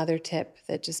share one other tip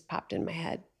that just popped in my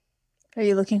head. Are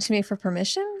you looking to me for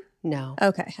permission? No.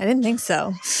 Okay. I didn't think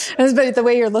so. But the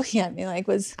way you're looking at me, like,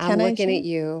 I'm looking at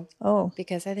you. Oh.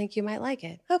 Because I think you might like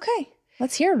it. Okay.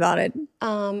 Let's hear about it.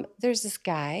 There's this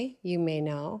guy you may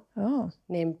know. Oh.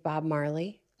 Named Bob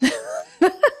Marley.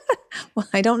 Well,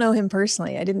 I don't know him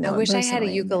personally. I didn't know him wish personally. I had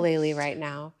a ukulele right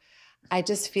now. I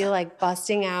just feel like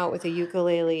busting out with a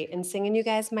ukulele and singing you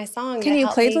guys my song. Can you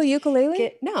play the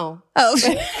ukulele? No. Oh.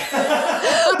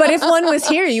 But if one was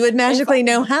here, you would magically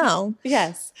know how.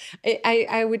 Yes.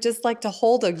 I would just like to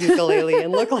hold a ukulele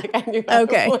and look like I knew how to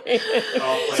play it.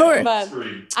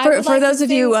 For those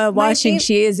of you watching,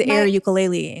 she is air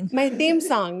ukuleleing. My theme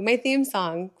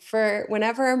song for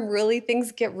whenever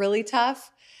things get really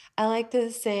tough, I like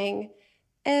to sing,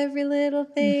 every little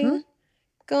thing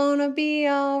gonna be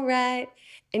all right.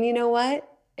 And you know what?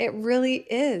 It really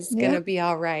is gonna be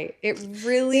all right. It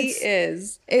really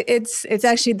is. It's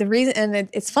actually the reason, and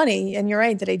it's funny, and you're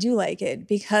right that I do like it,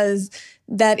 because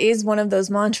that is one of those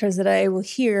mantras that I will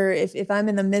hear if I'm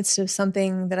in the midst of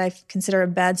something that I consider a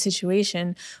bad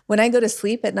situation. When I go to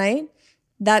sleep at night,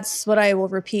 that's what I will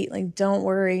repeat. Like, don't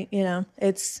worry, don't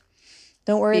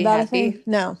worry be about happy. a thing.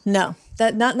 No,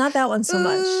 that not that one so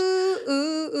much. Ooh.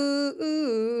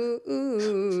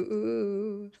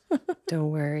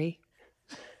 Don't worry.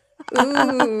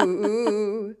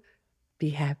 Ooh. Be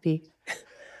happy.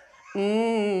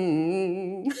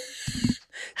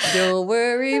 Don't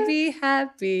worry, be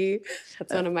happy.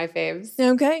 That's one of my faves.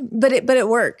 Okay, but it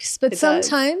works. But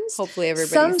sometimes, does. Hopefully,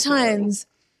 everybody.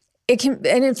 It can,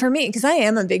 and for me, because I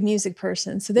am a big music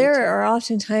person, so there are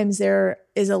oftentimes there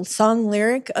is a song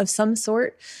lyric of some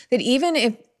sort that even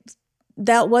if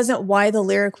that wasn't why the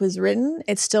lyric was written,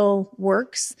 it still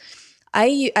works. I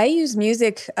use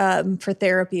music for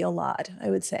therapy a lot, I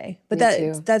would say, but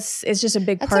it's just a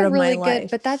big part of my life.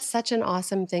 But that's such an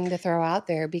awesome thing to throw out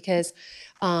there because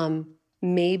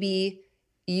maybe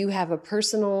you have a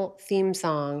personal theme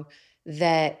song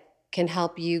that can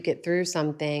help you get through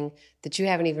something that you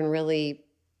haven't even really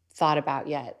thought about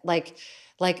yet. Like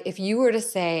if you were to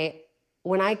say,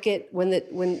 when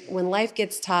life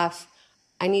gets tough,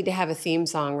 I need to have a theme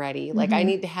song ready. Like I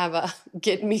need to have a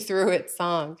get me through it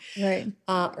song. Right.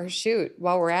 Or shoot,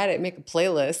 while we're at it, make a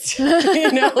playlist,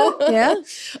 Yeah.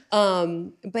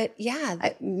 But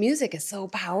yeah, music is so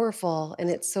powerful and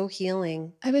it's so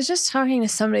healing. I was just talking to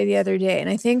somebody the other day, and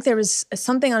I think there was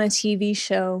something on a TV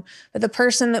show, but the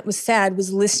person that was sad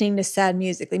was listening to sad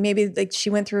music. Like maybe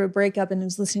she went through a breakup and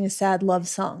was listening to sad love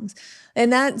songs.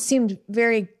 And that seemed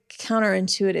very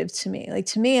counterintuitive to me. Like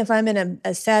to me, if I'm in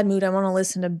a sad mood, I want to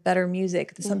listen to better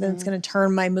music, something that's going to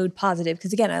turn my mood positive.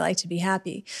 Because again, I like to be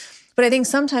happy. But I think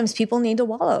sometimes people need to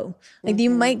wallow. Like you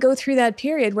might go through that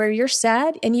period where you're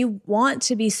sad and you want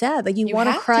to be sad. Like you want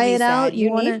to cry it out.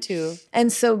 You need to.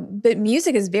 And so, but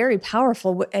music is very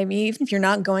powerful. I mean, even if you're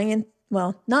not going in,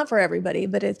 well, not for everybody,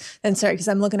 but because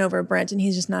I'm looking over at Brent and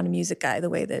he's just not a music guy the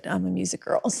way that I'm a music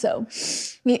girl. So,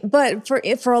 but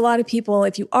for a lot of people,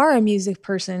 if you are a music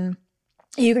person,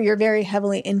 you're very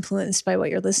heavily influenced by what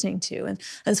you're listening to. And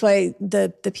that's why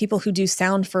the people who do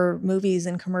sound for movies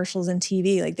and commercials and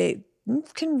TV, like they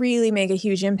can really make a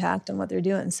huge impact on what they're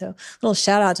doing. So a little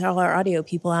shout out to all our audio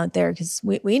people out there because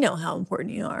we know how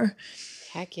important you are.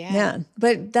 Heck yeah. Yeah.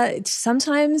 But that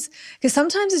sometimes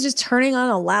it's just turning on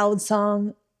a loud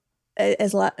song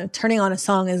turning on a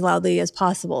song as loudly as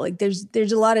possible. Like there's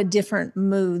a lot of different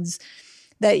moods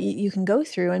that you can go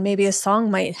through, and maybe a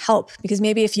song might help because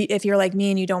maybe if you're like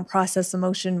me and you don't process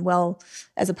emotion well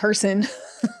as a person,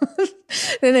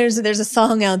 Then there's a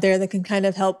song out there that can kind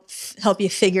of help you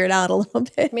figure it out a little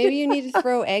bit. Maybe you need to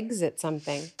throw eggs at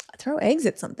something. Throw eggs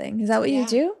at something. Is that what you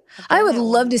do? I've I done would that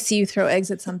love once. to see you throw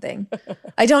eggs at something.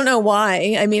 I don't know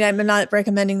why. I mean, I'm not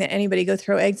recommending that anybody go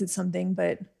throw eggs at something,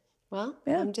 but Well,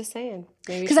 Yeah. I'm just saying.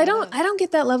 because I don't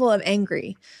get that level of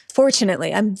angry.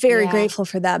 Fortunately, I'm very grateful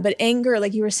for that. But anger,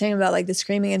 like you were saying about like the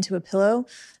screaming into a pillow,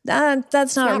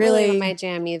 that's not really my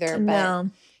jam either. But no.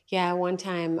 yeah, one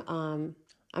time,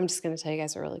 I'm just going to tell you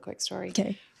guys a really quick story.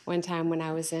 Okay. One time when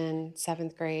I was in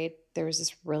 7th grade, there was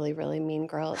this really, really mean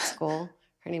girl at school.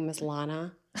 Her name was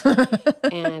Lana.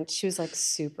 And she was like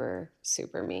super,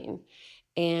 super mean.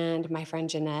 And my friend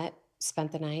Jeanette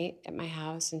spent the night at my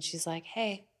house, and she's like,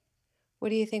 "Hey, what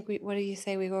do you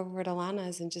say we go over to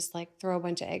Lana's and just like throw a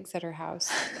bunch of eggs at her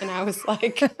house?" And I was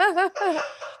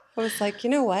like, you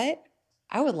know what?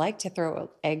 I would like to throw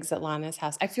eggs at Lana's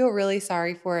house. I feel really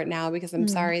sorry for it now because I'm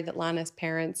sorry that Lana's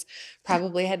parents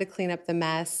probably had to clean up the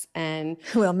mess. And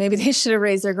Well, maybe they should have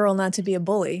raised their girl not to be a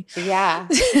bully. yeah,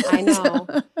 I know.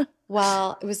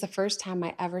 Well, it was the first time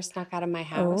I ever snuck out of my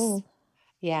house. Oh.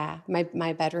 Yeah,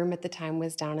 my bedroom at the time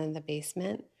was down in the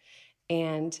basement,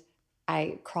 and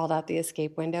I crawled out the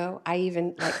escape window. I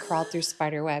even like crawled through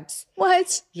spider webs.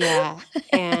 What? Yeah,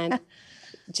 and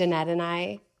Jeanette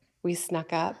and we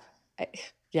snuck up.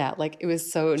 Yeah, like it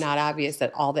was so not obvious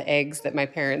that all the eggs that my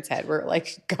parents had were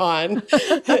like gone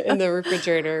in the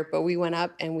refrigerator. But we went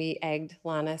up and we egged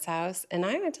Lana's house. And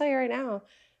I'm going to tell you right now,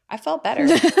 I felt better.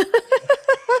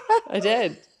 I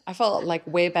did. I felt like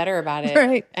way better about it.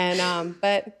 Right. And,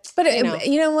 but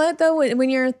you know what though? When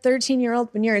you're a 13-year-old,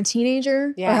 when you're a teenager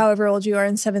or Yeah. however old you are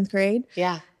in 7th grade,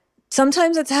 yeah,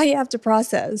 sometimes that's how you have to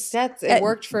process. it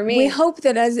worked for me. We hope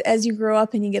that as you grow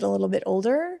up and you get a little bit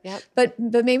older, Yep. but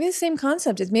maybe the same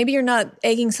concept is maybe you're not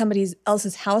egging somebody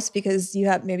else's house because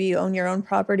maybe you own your own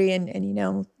property and you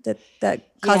know that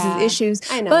causes Yeah, issues.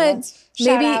 I know. But That's-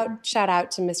 maybe shout out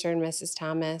to Mr. and Mrs.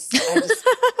 Thomas. I just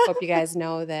hope you guys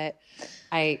know that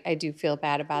I do feel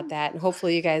bad about that. And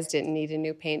hopefully you guys didn't need a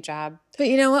new paint job. But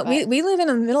you know what? But- We live in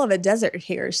the middle of a desert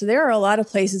here. So there are a lot of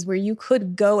places where you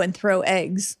could go and throw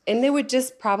eggs. And they would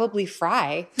just probably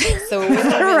fry. So it wouldn't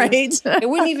even, Right. it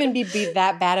wouldn't even be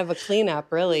that bad of a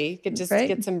cleanup, really. You could just Right.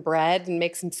 get some bread and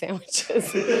make some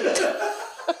sandwiches.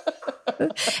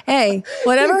 Hey,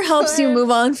 whatever helps you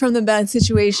move on from the bad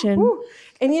situation.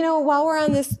 And you know, while we're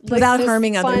on this, Without this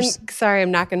harming others. Sorry,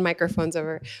 I'm knocking microphones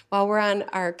over. While we're on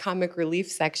our comic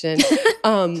relief section,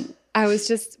 I was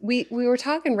just we were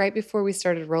talking right before we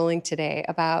started rolling today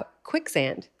about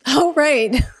quicksand. Oh,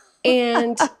 right.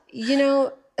 And you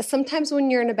know, sometimes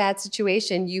when you're in a bad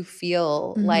situation, you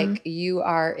feel like you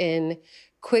are in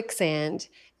quicksand.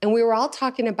 And we were all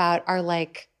talking about our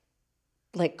like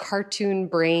cartoon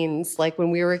brains, like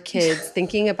when we were kids,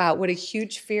 thinking about what a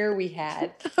huge fear we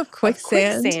had of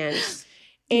Quicksand.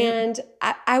 And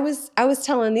I was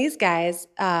telling these guys,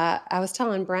 I was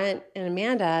telling Brent and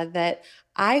Amanda that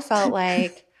I felt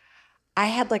like I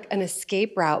had like an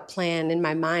escape route plan in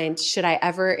my mind should I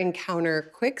ever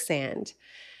encounter quicksand.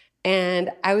 And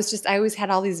I always had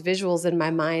all these visuals in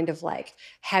my mind of like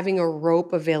having a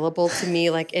rope available to me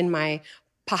like in my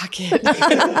pocket.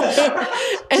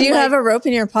 Do you have a rope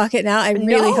in your pocket now? I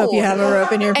really hope you have a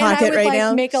rope in your pocket right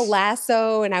now. Make a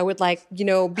lasso, and I would like, you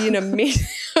know, be an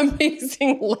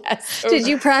amazing lasso. Did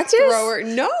you practice? Thrower?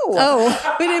 No.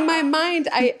 Oh. But in my mind,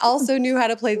 I also knew how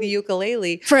to play the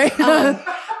ukulele. Right.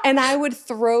 And I would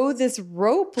throw this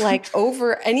rope like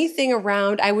over anything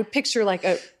around. I would picture like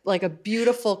a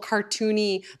beautiful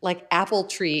cartoony like apple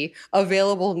tree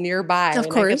available nearby. Of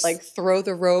and course. I could like throw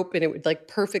the rope and it would like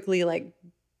perfectly like,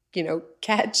 you know,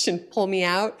 catch and pull me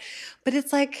out. But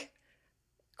it's like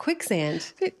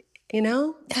quicksand, you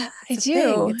know? I It's a do.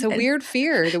 thing. It's a weird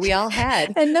fear that we all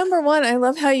had. And number one, I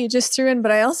love how you just threw in,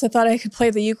 but I also thought I could play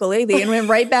the ukulele and went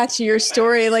right back to your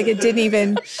story. Like it didn't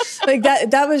even, like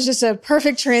that was just a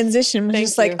perfect transition. It was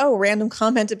just like, you. oh, random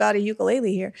comment about a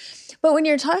ukulele here. But when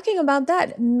you're talking about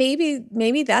that,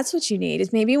 maybe that's what you need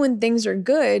is maybe when things are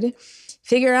good,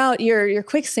 figure out your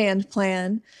quicksand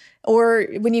plan. Or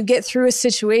when you get through a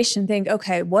situation, think,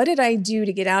 okay, what did I do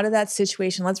to get out of that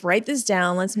situation? Let's write this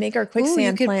down. Let's make our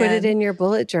quicksand plan. You could put it in your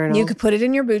bullet journal. You could put it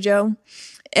in your bujo.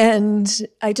 And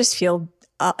I just feel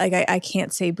like I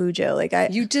can't say bujo.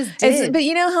 Like You just did. But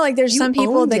you know how like there's You some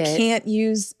people owned that it. can't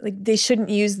use, like they shouldn't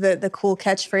use the cool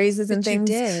catchphrases and But you things.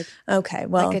 did. Okay,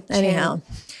 well, Like a anyhow.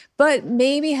 But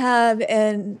maybe have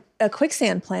a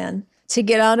quicksand plan to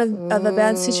get out of a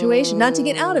bad situation. Not to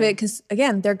get out of it, because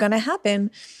again, they're going to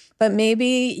happen. But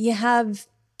maybe you have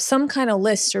some kind of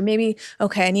list, or maybe,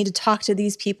 okay, I need to talk to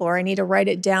these people, or I need to write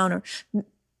it down, or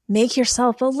make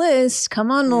yourself a list.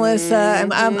 Come on, Melissa.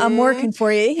 I'm working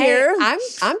for you here. Hey,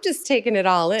 I'm just taking it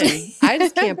all in. I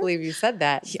just can't believe you said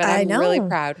that. But I'm really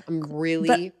proud. I'm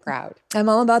really proud. I'm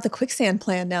all about the quicksand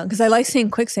plan now because I like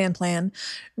saying quicksand plan,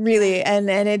 really, and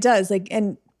it does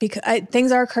because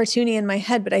things are cartoony in my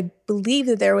head, but I believe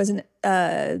that there was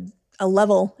a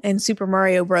level in Super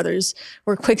Mario Brothers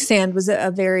where quicksand was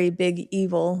a very big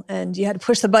evil, and you had to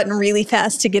push the button really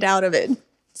fast to get out of it.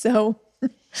 So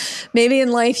maybe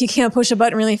in life you can't push a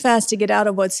button really fast to get out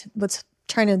of what's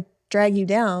trying to drag you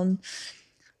down,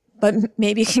 but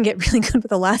maybe you can get really good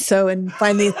with a lasso and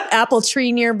find the apple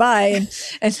tree nearby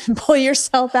and pull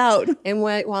yourself out. And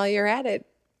while you're at it,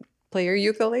 play your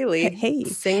ukulele. Hey,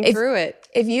 sing through it.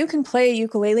 If you can play a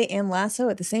ukulele and lasso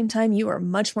at the same time, you are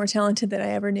much more talented than I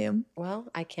ever knew. Well,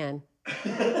 I can.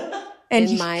 And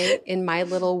in my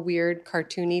little weird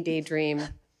cartoony daydream,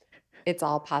 it's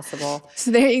all possible. So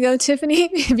there you go, Tiffany.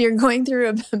 If you're going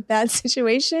through a bad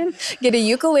situation, get a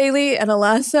ukulele and a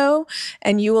lasso,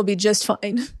 and you will be just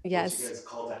fine. Yes. You guys'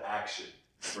 call to action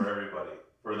for everybody,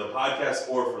 for the podcast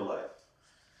or for life.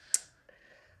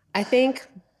 I think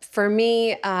for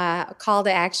me, a call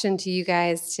to action to you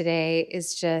guys today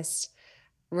is just,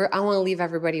 I want to leave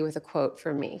everybody with a quote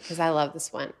from me because I love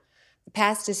this one. The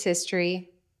past is history.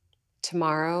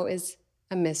 Tomorrow is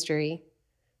a mystery.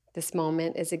 This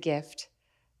moment is a gift.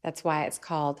 That's why it's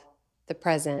called the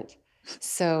present.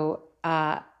 So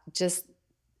just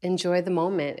enjoy the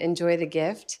moment, enjoy the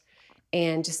gift,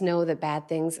 and just know that bad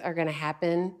things are going to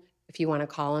happen, if you want to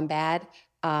call them bad.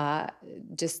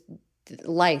 Just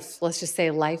life, let's just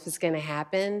say life is going to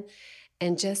happen,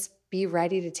 and just be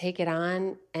ready to take it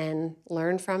on and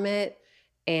learn from it,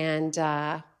 and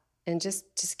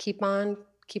just keep on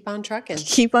trucking.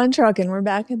 Keep on trucking. We're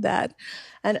back at that.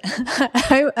 And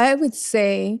I would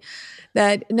say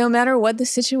that no matter what the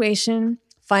situation,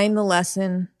 find the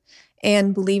lesson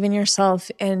and believe in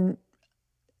yourself and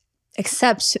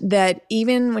accept that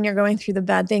even when you're going through the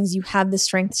bad things, you have the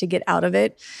strength to get out of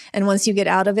it. And once you get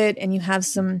out of it and you have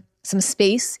some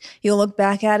space, you'll look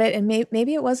back at it and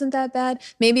maybe it wasn't that bad.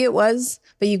 Maybe it was,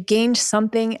 but you gained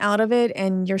something out of it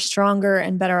and you're stronger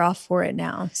and better off for it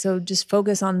now. So just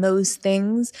focus on those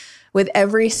things with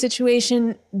every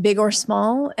situation, big or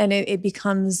small, and it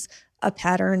becomes a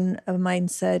pattern of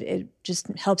mindset. It just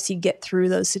helps you get through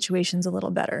those situations a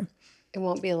little better. It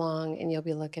won't be long and you'll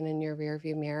be looking in your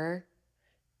rearview mirror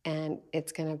and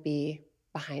it's going to be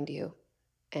behind you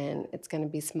and it's going to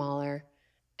be smaller.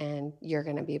 And you're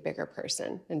going to be a bigger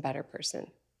person and better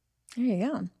person. There you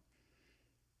go.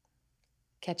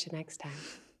 Catch you next time.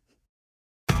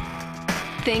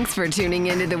 Thanks for tuning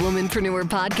into the Womanpreneur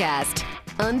Podcast.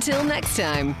 Until next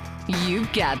time,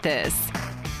 you've got this.